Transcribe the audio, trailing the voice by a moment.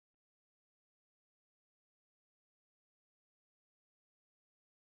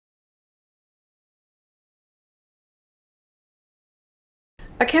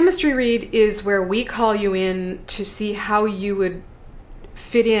A chemistry read is where we call you in to see how you would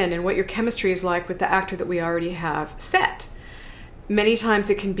fit in and what your chemistry is like with the actor that we already have set. Many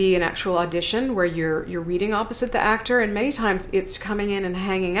times it can be an actual audition where you're reading opposite the actor, and many times it's coming in and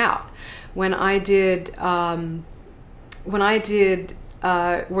hanging out. When I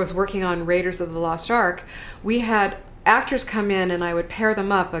was working on Raiders of the Lost Ark, we had actors come in and I would pair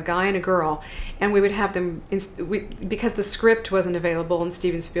them up, a guy and a girl, and we would have them, because the script wasn't available and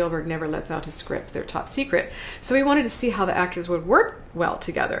Steven Spielberg never lets out his scripts, they're top secret. So we wanted to see how the actors would work well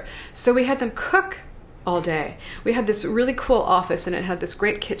together. So we had them cook all day. We had this really cool office and it had this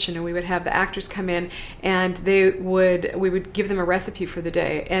great kitchen, and we would have the actors come in and we would give them a recipe for the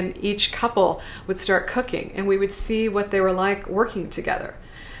day, and each couple would start cooking and we would see what they were like working together.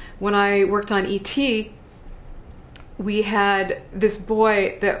 When I worked on E.T., we had this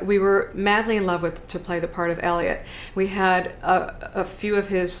boy that we were madly in love with to play the part of Elliot. We had a few of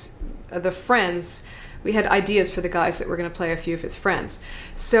the friends. We had ideas for the guys that were going to play a few of his friends.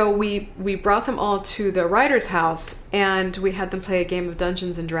 So we brought them all to the writer's house and we had them play a game of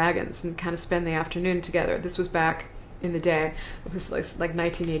Dungeons and Dragons and kind of spend the afternoon together. This was back in the day. It was like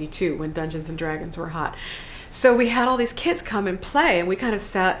 1982 when Dungeons and Dragons were hot. So we had all these kids come and play, and we kind of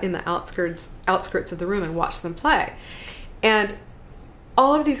sat in the outskirts of the room and watched them play. And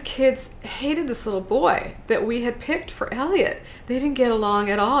all of these kids hated this little boy that we had picked for Elliot. They didn't get along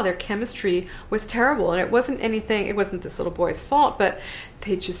at all. Their chemistry was terrible, and it wasn't this little boy's fault, but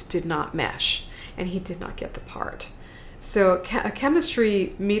they just did not mesh, and he did not get the part. So a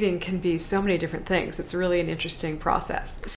chemistry meeting can be so many different things. It's really an interesting process.